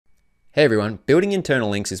Hey everyone, building internal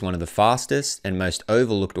links is one of the fastest and most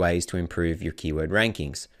overlooked ways to improve your keyword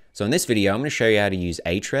rankings. So in this video, I'm going to show you how to use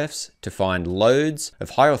Ahrefs to find loads of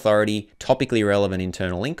high authority, topically relevant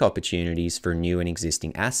internal link opportunities for new and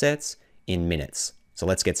existing assets in minutes. So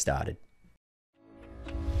let's get started.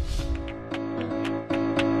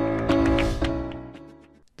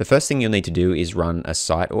 The first thing you'll need to do is run a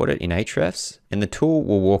site audit in Ahrefs, and the tool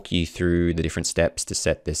will walk you through the different steps to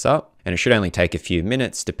set this up, and it should only take a few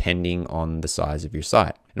minutes depending on the size of your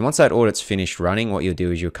site. And once that audit's finished running, what you'll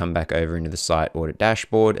do is you'll come back over into the site audit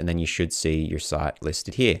dashboard, and then you should see your site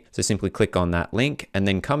listed here. So simply click on that link and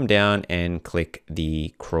then come down and click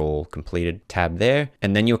the crawl completed tab there.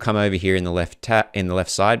 And then you'll come over here in the left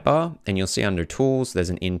sidebar, and you'll see under tools, there's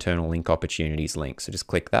an internal link opportunities link. So just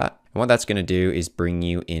click that. And what that's going to do is bring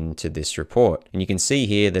you into this report. And you can see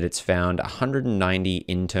here that it's found 190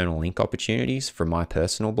 internal link opportunities from my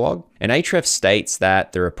personal blog. And Ahrefs states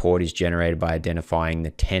that the report is generated by identifying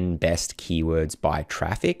the 10 best keywords by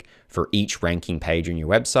traffic for each ranking page on your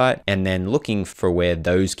website, and then looking for where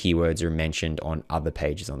those keywords are mentioned on other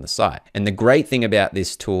pages on the site. And the great thing about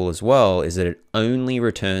this tool as well is that it only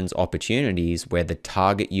returns opportunities where the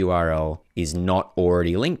target URL is not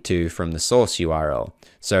already linked to from the source URL.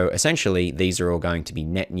 So essentially, these are all going to be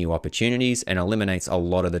net new opportunities and eliminates a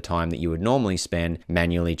lot of the time that you would normally spend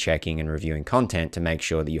manually checking and reviewing content to make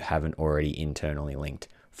sure that you haven't already internally linked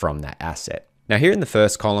from that asset. Now here in the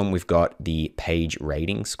first column, we've got the page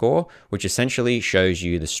rating score, which essentially shows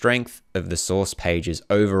you the strength of the source page's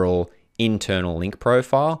overall internal link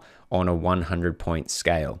profile on a 100-point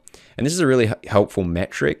scale. And this is a really helpful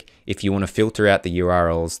metric if you want to filter out the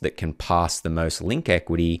URLs that can pass the most link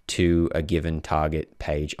equity to a given target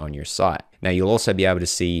page on your site. Now you'll also be able to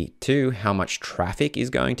see too how much traffic is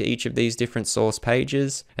going to each of these different source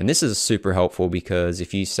pages. And this is super helpful because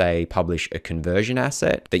if you say publish a conversion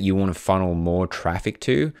asset that you want to funnel more traffic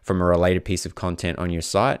to from a related piece of content on your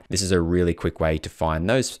site, this is a really quick way to find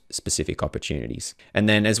those specific opportunities. And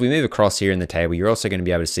then as we move across here in the table, you're also going to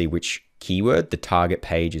be able to see which keyword the target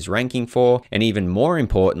page is ranking for, and even more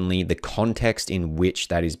importantly, the context in which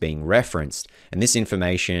that is being referenced. And this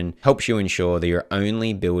information helps you ensure that you're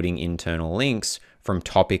only building internal links from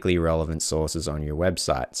topically relevant sources on your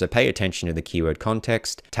website. So pay attention to the keyword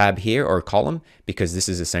context tab here or column, because this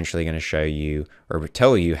is essentially going to show you or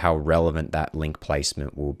tell you how relevant that link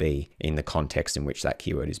placement will be in the context in which that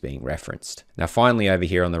keyword is being referenced. Now, finally, over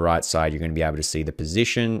here on the right side, you're going to be able to see the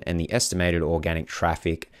position and the estimated organic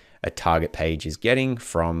traffic a target page is getting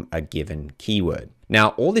from a given keyword. Now,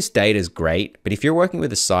 all this data is great, but if you're working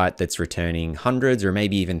with a site that's returning hundreds or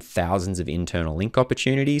maybe even thousands of internal link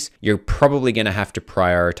opportunities, you're probably going to have to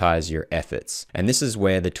prioritize your efforts. And this is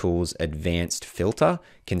where the tool's advanced filter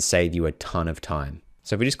can save you a ton of time.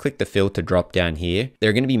 So if we just click the filter drop down here,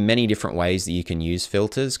 there are going to be many different ways that you can use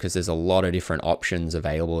filters because there's a lot of different options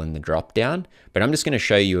available in the drop down, but I'm just going to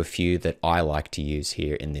show you a few that I like to use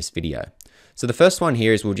here in this video. So the first one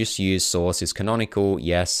here is we'll just use source is canonical,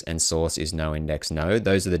 yes, and source is no index, no.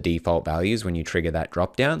 Those are the default values when you trigger that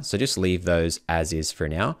drop down. So just leave those as is for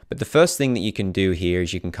now. But the first thing that you can do here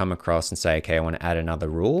is you can come across and say, okay, I want to add another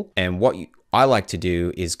rule. And what I like to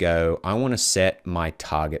do is go, I want to set my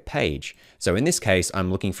target page. So in this case,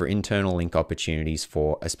 I'm looking for internal link opportunities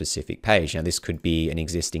for a specific page. Now this could be an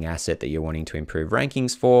existing asset that you're wanting to improve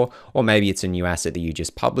rankings for, or maybe it's a new asset that you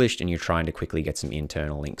just published and you're trying to quickly get some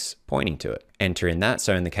internal links pointing to it. Enter in that.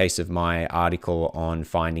 So in the case of my article on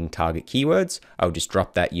finding target keywords, I'll just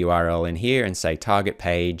drop that URL in here and say target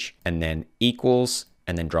page and then equals,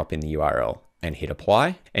 and then drop in the URL and hit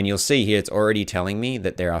apply. And you'll see here, it's already telling me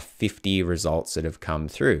that there are 50 results that have come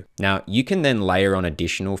through. Now you can then layer on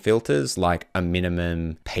additional filters like a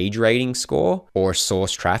minimum page rating score or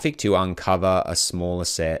source traffic to uncover a smaller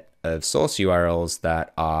set of source URLs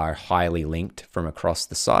that are highly linked from across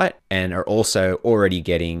the site and are also already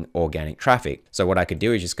getting organic traffic. So what I could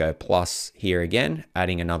do is just go plus here again,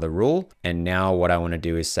 adding another rule. And now what I want to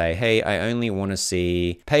do is say, hey, I only want to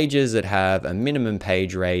see pages that have a minimum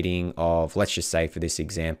page rating of, let's just say for this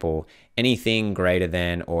example, anything greater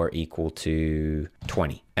than or equal to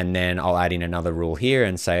 20. And then I'll add in another rule here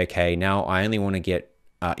and say, okay, now I only want to get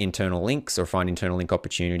internal links or find internal link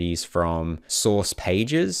opportunities from source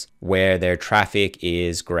pages where their traffic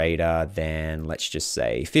is greater than, let's just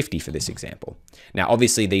say 50 for this example. Now,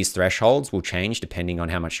 obviously these thresholds will change depending on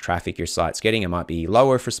how much traffic your site's getting. It might be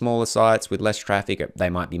lower for smaller sites with less traffic.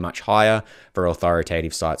 They might be much higher for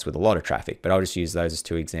authoritative sites with a lot of traffic, but I'll just use those as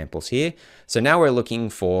two examples here. So now we're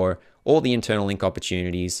looking for all the internal link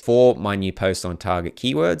opportunities for my new post on target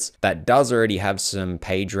keywords that does already have some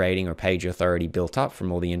page rating or page authority built up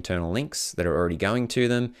from all the internal links that are already going to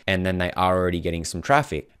them, and then they are already getting some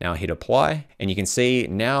traffic. Now hit apply, and you can see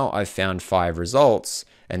now I've found 5 results.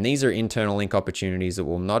 And these are internal link opportunities that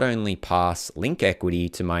will not only pass link equity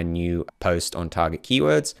to my new post on target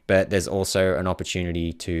keywords, but there's also an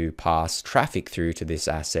opportunity to pass traffic through to this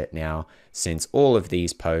asset now, since all of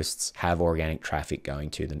these posts have organic traffic going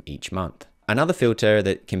to them each month. Another filter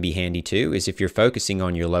that can be handy too is if you're focusing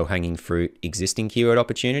on your low-hanging fruit existing keyword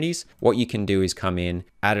opportunities, what you can do is come in,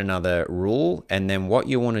 add another rule, and then what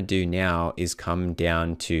you want to do now is come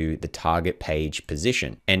down to the target page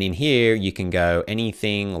position. And in here, you can go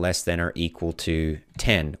anything less than or equal to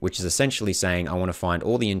 10, which is essentially saying I want to find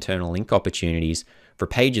all the internal link opportunities for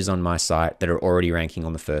pages on my site that are already ranking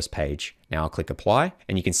on the first page. Now I'll click apply,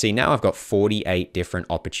 and you can see now I've got 48 different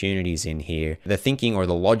opportunities in here. The thinking or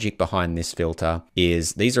the logic behind this filter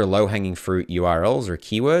is these are low-hanging fruit URLs or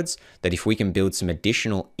keywords that if we can build some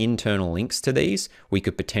additional internal links to these, we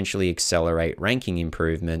could potentially accelerate ranking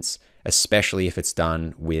improvements, especially if it's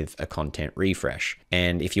done with a content refresh.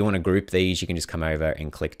 And if you want to group these, you can just come over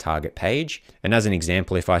and click target page. And as an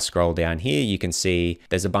example, if I scroll down here, you can see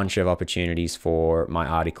there's a bunch of opportunities for my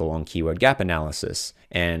article on keyword gap analysis.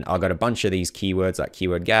 And I've got a bunch of these keywords like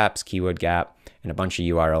keyword gaps, keyword gap, and a bunch of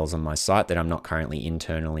URLs on my site that I'm not currently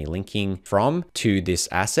internally linking from to this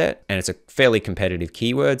asset. And it's a fairly competitive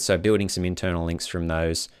keyword. So building some internal links from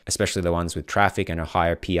those, especially the ones with traffic and a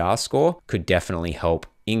higher PR score, could definitely help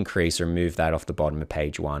increase or move that off the bottom of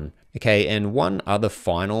page 1. Okay, and one other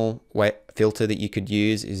final filter that you could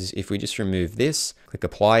use is if we just remove this, click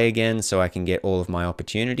apply again so I can get all of my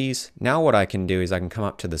opportunities. Now what I can do is I can come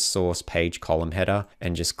up to the source page column header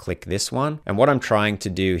and just click this one. And what I'm trying to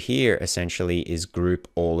do here essentially is group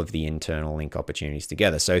all of the internal link opportunities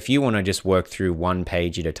together. So if you want to just work through one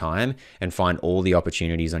page at a time and find all the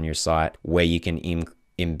opportunities on your site where you can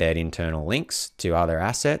embed internal links to other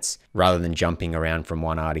assets rather than jumping around from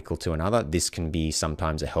one article to another, this can be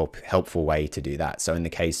sometimes a helpful way to do that. So in the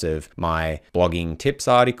case of my blogging tips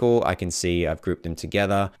article, I can see I've grouped them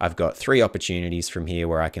together. I've got 3 opportunities from here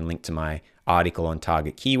where I can link to my article on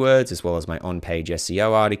target keywords, as well as my on-page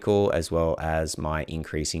SEO article, as well as my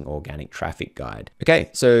increasing organic traffic guide.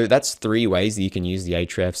 Okay, so that's 3 ways that you can use the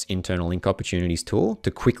Ahrefs Internal Link Opportunities tool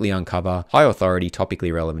to quickly uncover high authority,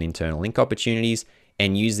 topically relevant internal link opportunities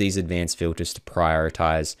and use these advanced filters to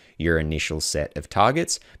prioritize your initial set of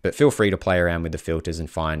targets. But feel free to play around with the filters and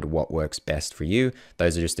find what works best for you.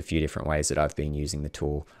 Those are just a few different ways that I've been using the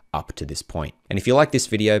tool up to this point. And if you like this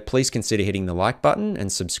video, please consider hitting the like button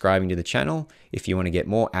and subscribing to the channel if you want to get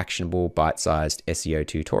more actionable, bite-sized SEO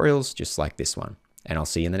tutorials just like this one. And I'll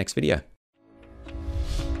see you in the next video.